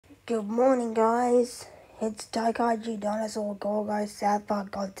Good morning, guys. It's Daikaiju Dinosaur Gore Guys South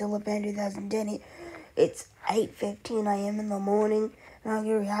Park Godzilla Fan 2010. It's 8:15 a.m. in the morning, and I'm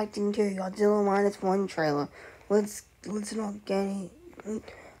reacting to Godzilla -1 trailer. Let's not get any.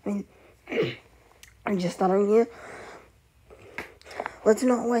 I'm just stuttering here. Let's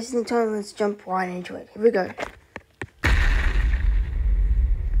not waste any time. Let's jump right into it. Here we go.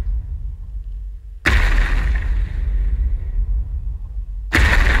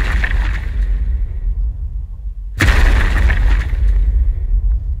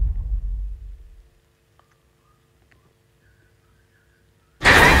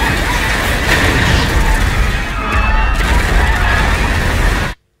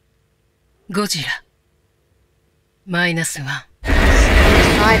 Godzilla -1.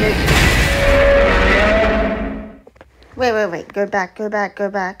 Wait. Go back.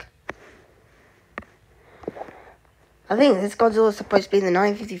 I think this Godzilla is supposed to be the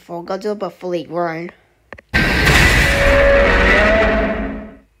 954 Godzilla, but fully grown.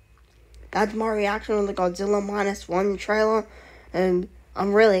 That's my reaction to the Godzilla -1 trailer, and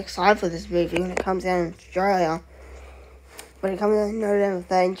I'm really excited for this movie when it comes out in Australia. But it comes out November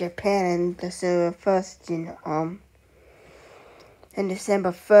 3rd in Japan and December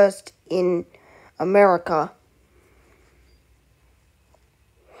 1st in America.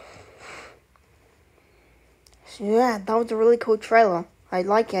 So yeah, that was a really cool trailer. I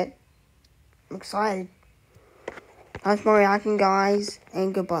like it. I'm excited. That's my reaction, guys,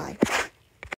 and goodbye.